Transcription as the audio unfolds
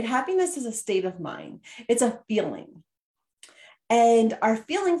Happiness is a state of mind. It's a feeling. And our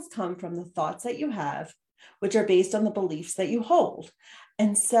feelings come from the thoughts that you have, which are based on the beliefs that you hold.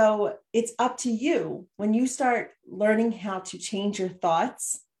 And so it's up to you when you start learning how to change your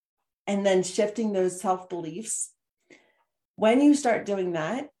thoughts and then shifting those self-beliefs. When you start doing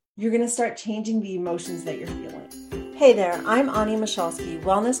that, you're going to start changing the emotions that you're feeling. Hey there, I'm Ani Michalski,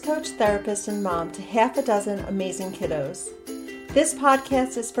 wellness coach, therapist, and mom to half a dozen amazing kiddos. This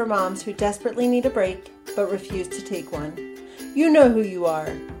podcast is for moms who desperately need a break but refuse to take one. You know who you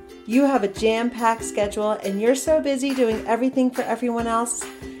are. You have a jam-packed schedule and you're so busy doing everything for everyone else,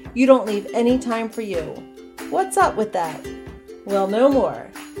 you don't leave any time for you. What's up with that? Well, no more.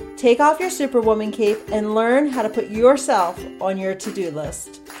 Take off your Superwoman cape and learn how to put yourself on your to-do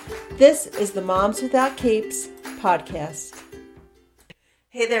list. This is the Moms Without Capes podcast.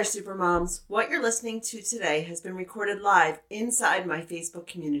 Hey there, Supermoms. What you're listening to today has been recorded live inside my Facebook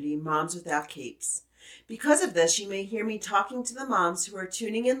community, Moms Without Capes. Because of this, you may hear me talking to the moms who are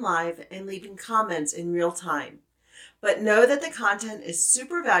tuning in live and leaving comments in real time. But know that the content is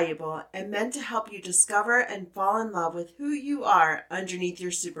super valuable and meant to help you discover and fall in love with who you are underneath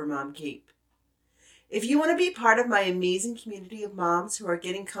your Supermom cape. If you want to be part of my amazing community of moms who are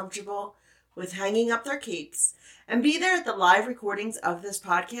getting comfortable with hanging up their capes and be there at the live recordings of this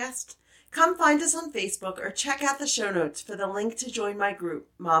podcast, come find us on Facebook or check out the show notes for the link to join my group,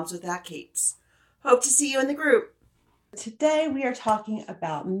 Moms Without Capes. Hope to see you in the group. Today we are talking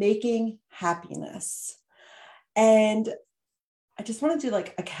about making happiness. And I just want to do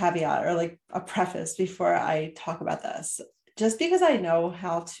like a caveat or like a preface before I talk about this. Just because I know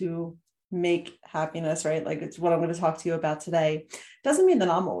how to make happiness, right? Like it's what I'm going to talk to you about today, doesn't mean that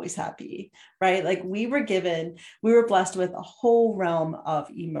I'm always happy, right? Like we were blessed with a whole realm of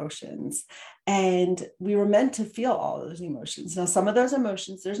emotions and we were meant to feel all those emotions. Now, some of those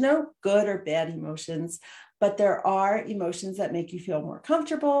emotions, there's no good or bad emotions, but there are emotions that make you feel more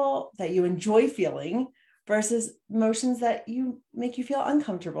comfortable, that you enjoy feeling versus emotions that make you feel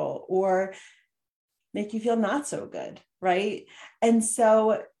uncomfortable or make you feel not so good, right? And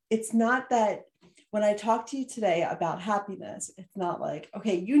so it's not that when I talk to you today about happiness, it's not like,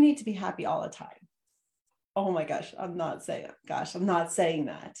 okay, you need to be happy all the time. Oh my gosh, I'm not saying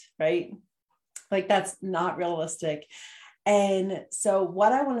that, right? Like that's not realistic. And so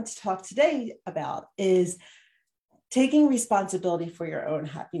what I wanted to talk today about is taking responsibility for your own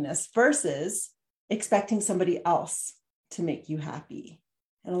happiness versus expecting somebody else to make you happy.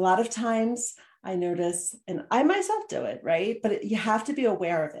 And a lot of times I notice, and I myself do it, right? But you have to be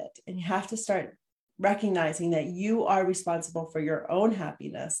aware of it and you have to start recognizing that you are responsible for your own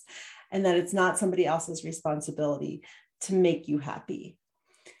happiness and that it's not somebody else's responsibility to make you happy.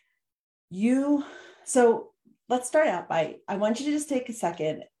 So let's start out by, I want you to just take a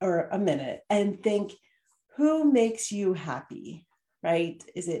second or a minute and think, who makes you happy, right?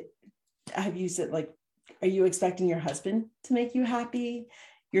 Are you expecting your husband to make you happy?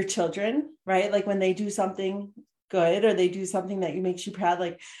 Your children, right? Like when they do something good or they do something that makes you proud,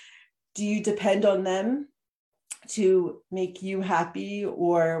 like, do you depend on them to make you happy?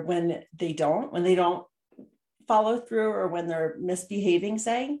 Or when they don't follow through or when they're misbehaving,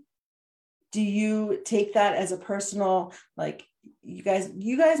 say, do you take that as a personal, like, you guys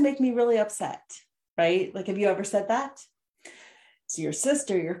make me really upset, right? Like, have you ever said that to your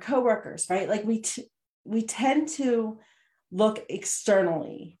sister, your coworkers, right? Like we tend to look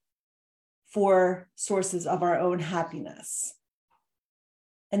externally for sources of our own happiness.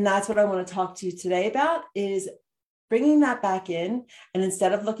 And that's what I want to talk to you today about, is bringing that back in. And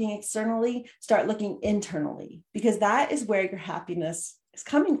instead of looking externally, start looking internally, because that is where your happiness is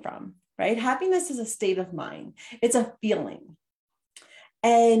coming from, right? Happiness is a state of mind. It's a feeling.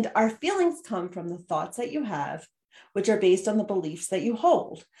 And our feelings come from the thoughts that you have, which are based on the beliefs that you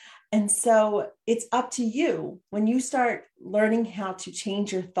hold. And so it's up to you when you start learning how to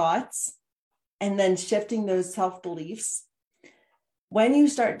change your thoughts and then shifting those self-beliefs. When you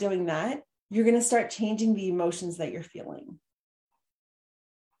start doing that, you're going to start changing the emotions that you're feeling.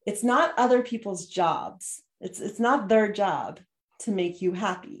 It's not other people's jobs. It's not their job to make you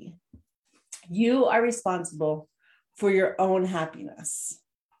happy. You are responsible for your own happiness.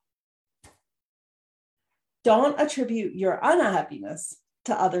 Don't attribute your unhappiness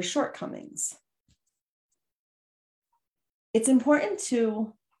to other shortcomings. It's important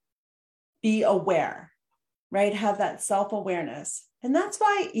to be aware, right? Have that self-awareness. And that's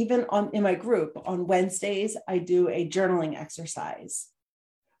why even in my group on Wednesdays, I do a journaling exercise.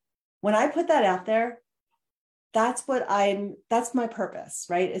 When I put that out there, that's my purpose,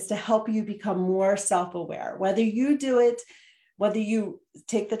 right? Is to help you become more self-aware. Whether you do it whether you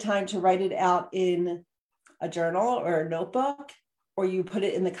take the time to write it out in a journal or a notebook, or you put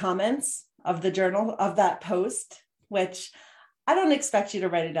it in the comments of the journal of that post, which I don't expect you to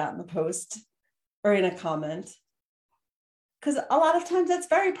write it out in the post or in a comment, because a lot of times that's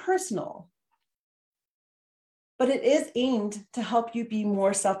very personal. But it is aimed to help you be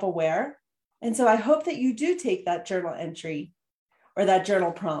more self-aware. And so I hope that you do take that journal entry or that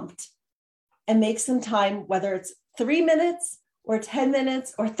journal prompt and make some time, whether it's 3 minutes or 10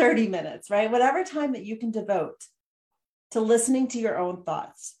 minutes or 30 minutes, right? Whatever time that you can devote to listening to your own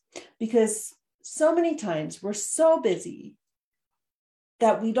thoughts. Because so many times we're so busy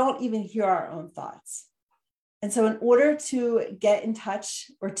that we don't even hear our own thoughts. And so in order to get in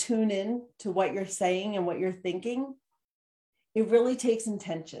touch or tune in to what you're saying and what you're thinking, it really takes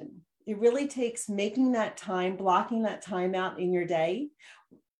intention. It really takes making that time, blocking that time out in your day.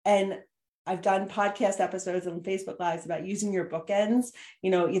 And I've done podcast episodes and Facebook Lives about using your bookends,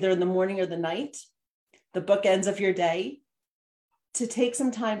 either in the morning or the night, the bookends of your day, to take some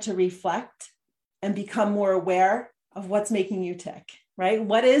time to reflect and become more aware of what's making you tick, right?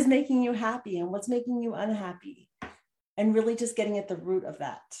 What is making you happy and what's making you unhappy? And really just getting at the root of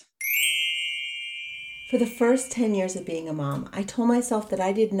that. For the first 10 years of being a mom, I told myself that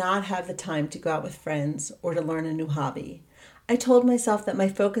I did not have the time to go out with friends or to learn a new hobby. I told myself that my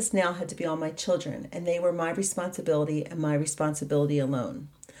focus now had to be on my children, and they were my responsibility and my responsibility alone.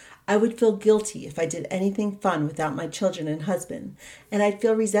 I would feel guilty if I did anything fun without my children and husband, and I'd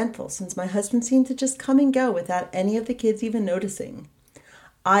feel resentful since my husband seemed to just come and go without any of the kids even noticing.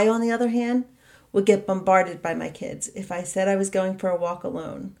 I, on the other hand, would get bombarded by my kids if I said I was going for a walk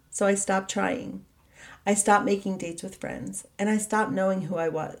alone, so I stopped trying. I stopped making dates with friends, and I stopped knowing who I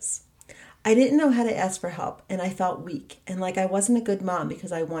was. I didn't know how to ask for help, and I felt weak and like I wasn't a good mom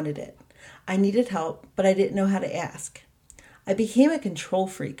because I wanted it. I needed help, but I didn't know how to ask. I became a control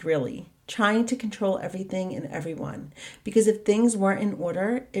freak, really, trying to control everything and everyone, because if things weren't in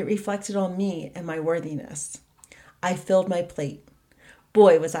order, it reflected on me and my worthiness. I filled my plate.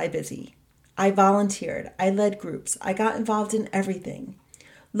 Boy, was I busy. I volunteered. I led groups. I got involved in everything.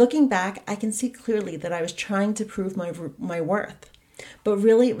 Looking back, I can see clearly that I was trying to prove my worth. But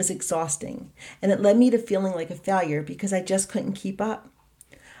really, it was exhausting, and it led me to feeling like a failure because I just couldn't keep up.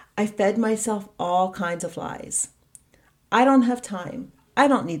 I fed myself all kinds of lies. I don't have time. I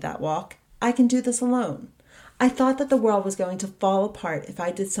don't need that walk. I can do this alone. I thought that the world was going to fall apart if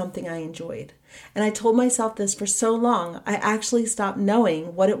I did something I enjoyed. And I told myself this for so long, I actually stopped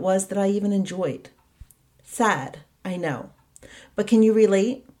knowing what it was that I even enjoyed. Sad, I know. But can you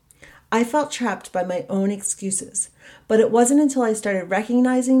relate? I felt trapped by my own excuses, but it wasn't until I started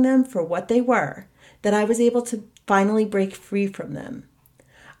recognizing them for what they were that I was able to finally break free from them.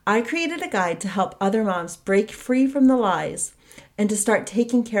 I created a guide to help other moms break free from the lies and to start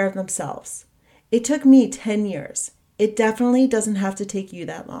taking care of themselves. It took me 10 years. It definitely doesn't have to take you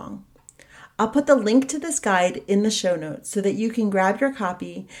that long. I'll put the link to this guide in the show notes so that you can grab your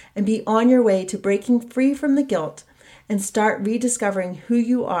copy and be on your way to breaking free from the guilt and start rediscovering who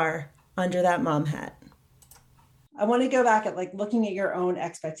you are under that mom hat. I want to go back at looking at your own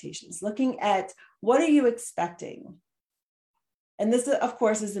expectations, looking at what are you expecting? And this, of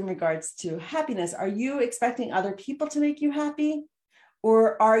course, is in regards to happiness. Are you expecting other people to make you happy?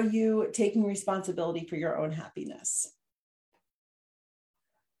 Or are you taking responsibility for your own happiness?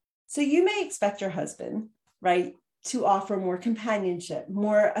 So you may expect your husband, right, to offer more companionship,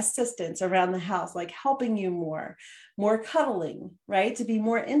 more assistance around the house, like helping you more cuddling, right, to be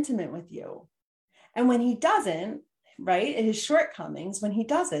more intimate with you. And when he doesn't, right, his shortcomings, when he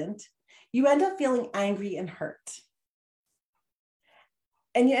doesn't, you end up feeling angry and hurt.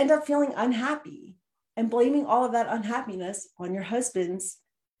 And you end up feeling unhappy and blaming all of that unhappiness on your husband's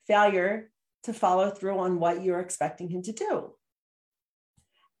failure to follow through on what you're expecting him to do.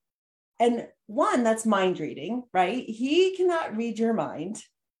 And one, that's mind reading, right? He cannot read your mind.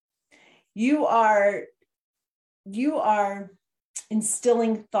 You are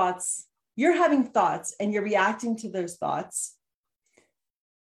instilling thoughts. You're having thoughts and you're reacting to those thoughts.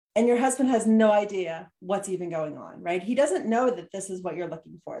 And your husband has no idea what's even going on, right? He doesn't know that this is what you're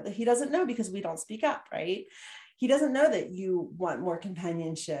looking for, that he doesn't know because we don't speak up, right? He doesn't know that you want more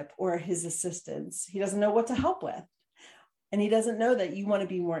companionship or his assistance. He doesn't know what to help with. And he doesn't know that you want to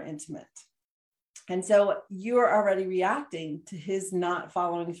be more intimate. And so you're already reacting to his not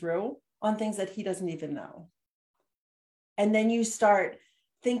following through on things that he doesn't even know. And then you start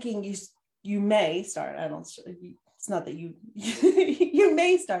thinking you may start, it's not that you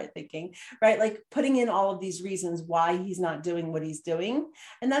may start thinking, right? Like putting in all of these reasons why he's not doing what he's doing.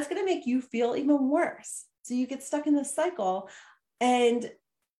 And that's going to make you feel even worse. So you get stuck in this cycle And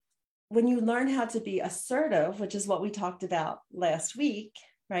when you learn how to be assertive, which is what we talked about last week,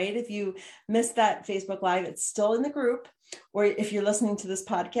 right? If you missed that Facebook Live, it's still in the group. Or if you're listening to this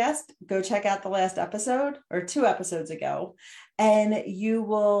podcast, go check out the last episode or 2 episodes ago, and you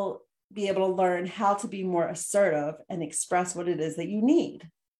will be able to learn how to be more assertive and express what it is that you need.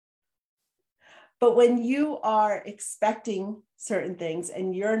 But when you are expecting certain things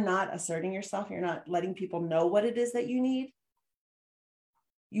and you're not asserting yourself, you're not letting people know what it is that you need,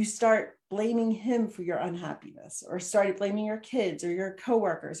 you start blaming him for your unhappiness, or start blaming your kids or your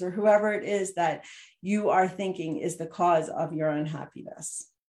coworkers or whoever it is that you are thinking is the cause of your unhappiness.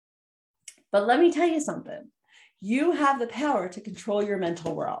 But let me tell you something. You have the power to control your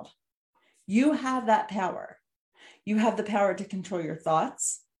mental world. You have that power. You have the power to control your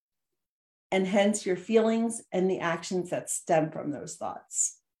thoughts, and hence your feelings and the actions that stem from those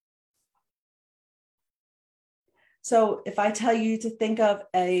thoughts. So if I tell you to think of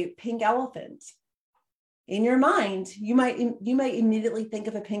a pink elephant, in your mind, you might immediately think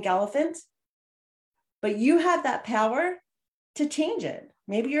of a pink elephant, but you have that power to change it.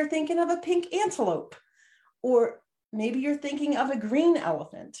 Maybe you're thinking of a pink antelope, or maybe you're thinking of a green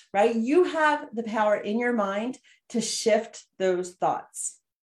elephant, right? You have the power in your mind to shift those thoughts.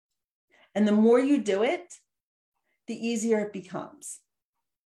 And the more you do it, the easier it becomes.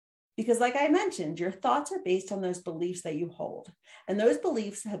 Because like I mentioned, your thoughts are based on those beliefs that you hold. And those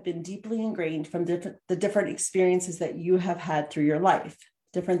beliefs have been deeply ingrained from the different experiences that you have had through your life,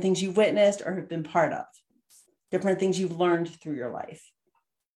 different things you've witnessed or have been part of, different things you've learned through your life.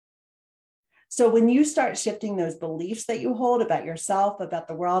 So when you start shifting those beliefs that you hold about yourself, about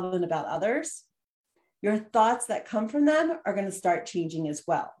the world, and about others, your thoughts that come from them are going to start changing as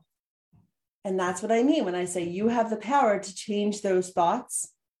well. And that's what I mean when I say you have the power to change those thoughts.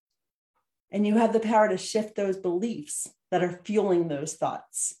 And you have the power to shift those beliefs that are fueling those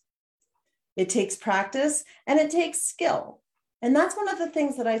thoughts. It takes practice and it takes skill. And that's one of the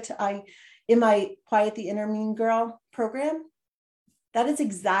things that I in my Quiet the Inner Mean Girl program, that is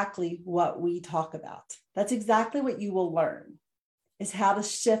exactly what we talk about. That's exactly what you will learn, is how to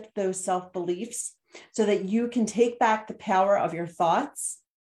shift those self-beliefs so that you can take back the power of your thoughts,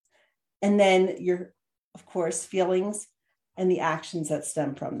 and then your, of course, feelings and the actions that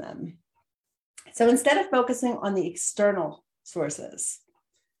stem from them. So instead of focusing on the external sources,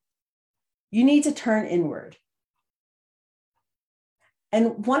 you need to turn inward.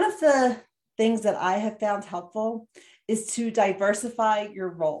 And one of the things that I have found helpful is to diversify your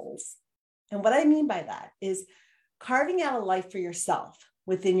roles. And what I mean by that is carving out a life for yourself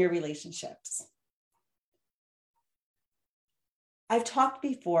within your relationships. I've talked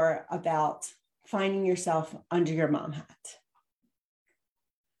before about finding yourself under your mom hat.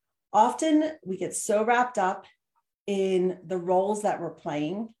 Often we get so wrapped up in the roles that we're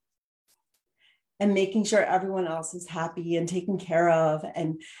playing and making sure everyone else is happy and taken care of.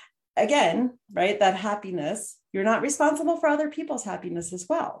 And again, right, that happiness, you're not responsible for other people's happiness as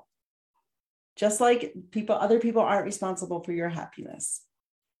well. Just like other people aren't responsible for your happiness.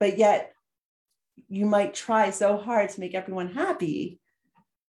 But yet you might try so hard to make everyone happy,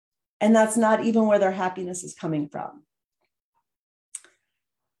 and that's not even where their happiness is coming from.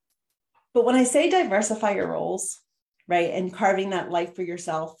 But when I say diversify your roles, right, and carving that life for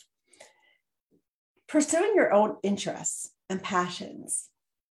yourself, pursuing your own interests and passions.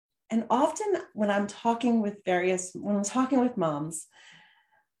 And often when I'm talking with moms,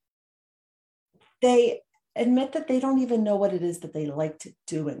 they admit that they don't even know what it is that they like to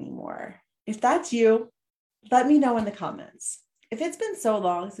do anymore. If that's you, let me know in the comments. If it's been so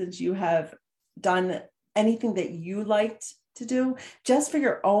long since you have done anything that you liked to do just for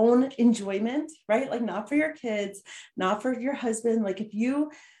your own enjoyment, right? Like not for your kids, not for your husband. Like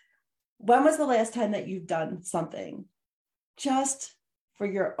when was the last time that you've done something just for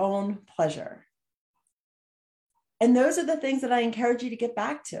your own pleasure? And those are the things that I encourage you to get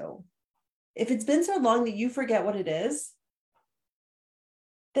back to. If it's been so long that you forget what it is,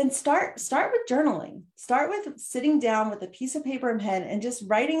 then start with journaling. Start with sitting down with a piece of paper and pen and just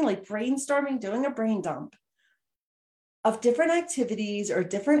writing, like brainstorming, doing a brain dump of different activities or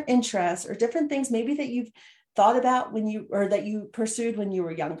different interests or different things maybe that you've thought about that you pursued when you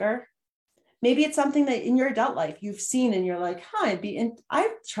were younger. Maybe it's something that in your adult life you've seen and you're like, I'd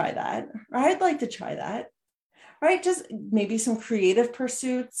try that, or I'd like to try that, right? Just maybe some creative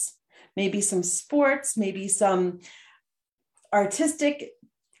pursuits, maybe some sports, maybe some artistic,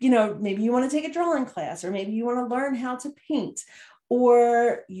 maybe you want to take a drawing class, or maybe you want to learn how to paint,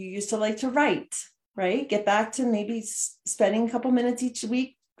 or you used to like to write, right? Get back to maybe spending a couple minutes each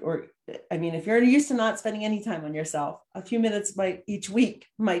week or I mean, if you're used to not spending any time on yourself, a few minutes each week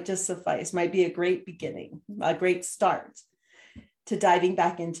might just suffice, might be a great beginning, a great start to diving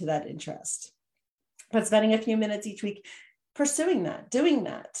back into that interest. But spending a few minutes each week pursuing that, doing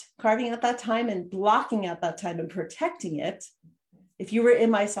that, carving out that time and blocking out that time and protecting it. If you were in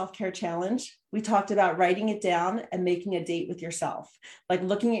my self-care challenge, we talked about writing it down and making a date with yourself, like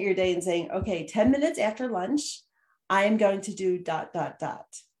looking at your day and saying, okay, 10 minutes after lunch, I am going to do ...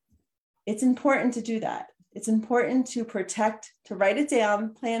 It's important to do that. It's important to protect, to write it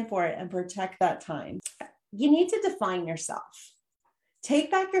down, plan for it, and protect that time. You need to define yourself.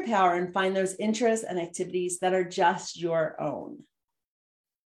 Take back your power and find those interests and activities that are just your own.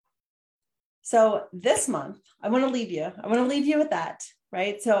 So this month, I want to leave you with that,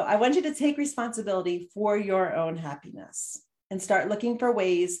 right? So I want you to take responsibility for your own happiness and start looking for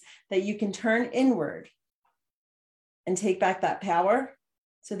ways that you can turn inward and take back that power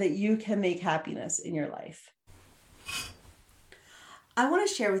so that you can make happiness in your life. I want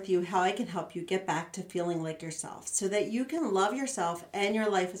to share with you how I can help you get back to feeling like yourself so that you can love yourself and your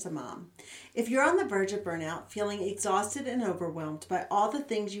life as a mom. If you're on the verge of burnout, feeling exhausted and overwhelmed by all the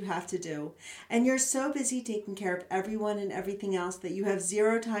things you have to do, and you're so busy taking care of everyone and everything else that you have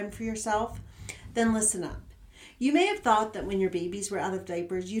zero time for yourself, then listen up. You may have thought that when your babies were out of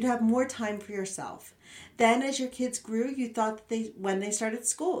diapers, you'd have more time for yourself. Then as your kids grew, you thought that when they started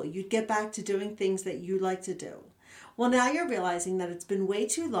school, you'd get back to doing things that you like to do. Well, now you're realizing that it's been way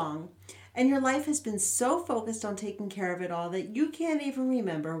too long and your life has been so focused on taking care of it all that you can't even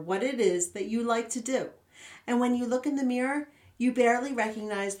remember what it is that you like to do. And when you look in the mirror, you barely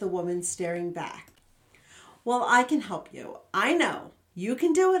recognize the woman staring back. Well, I can help you. I know you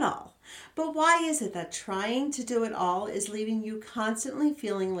can do it all. But why is it that trying to do it all is leaving you constantly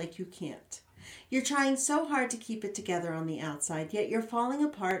feeling like you can't? You're trying so hard to keep it together on the outside, yet you're falling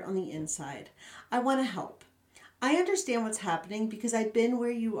apart on the inside. I want to help. I understand what's happening because I've been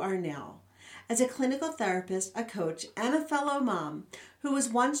where you are now. As a clinical therapist, a coach, and a fellow mom who was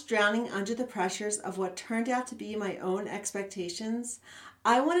once drowning under the pressures of what turned out to be my own expectations,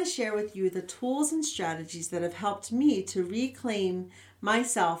 I want to share with you the tools and strategies that have helped me to reclaim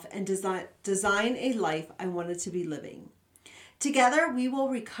myself and design a life I wanted to be living. Together, we will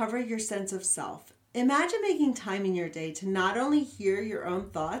recover your sense of self. Imagine making time in your day to not only hear your own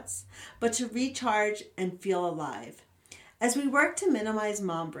thoughts, but to recharge and feel alive. As we work to minimize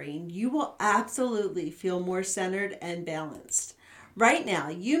mom brain, you will absolutely feel more centered and balanced. Right now,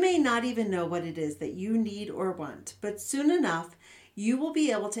 you may not even know what it is that you need or want, but soon enough, you will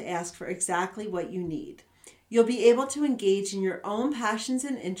be able to ask for exactly what you need. You'll be able to engage in your own passions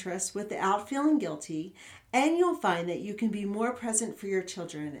and interests without feeling guilty, and you'll find that you can be more present for your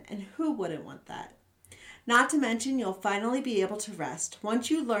children, and who wouldn't want that? Not to mention, you'll finally be able to rest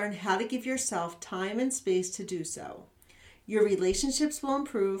once you learn how to give yourself time and space to do so. Your relationships will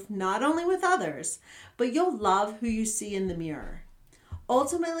improve not only with others, but you'll love who you see in the mirror.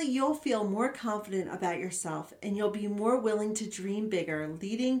 Ultimately, you'll feel more confident about yourself and you'll be more willing to dream bigger,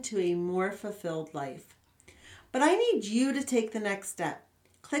 leading to a more fulfilled life. But I need you to take the next step.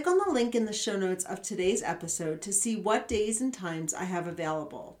 Click on the link in the show notes of today's episode to see what days and times I have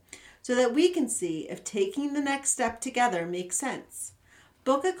available, so that we can see if taking the next step together makes sense.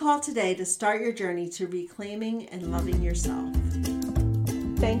 Book a call today to start your journey to reclaiming and loving yourself.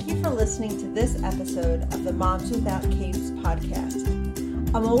 Thank you for listening to this episode of the Moms Without Capes podcast.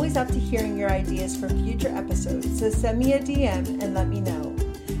 I'm always up to hearing your ideas for future episodes, so send me a DM and let me know.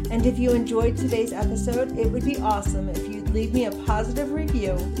 And if you enjoyed today's episode, it would be awesome if you'd leave me a positive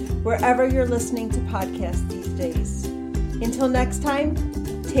review wherever you're listening to podcasts these days. Until next time,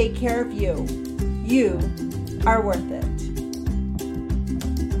 take care of you. You are worth it.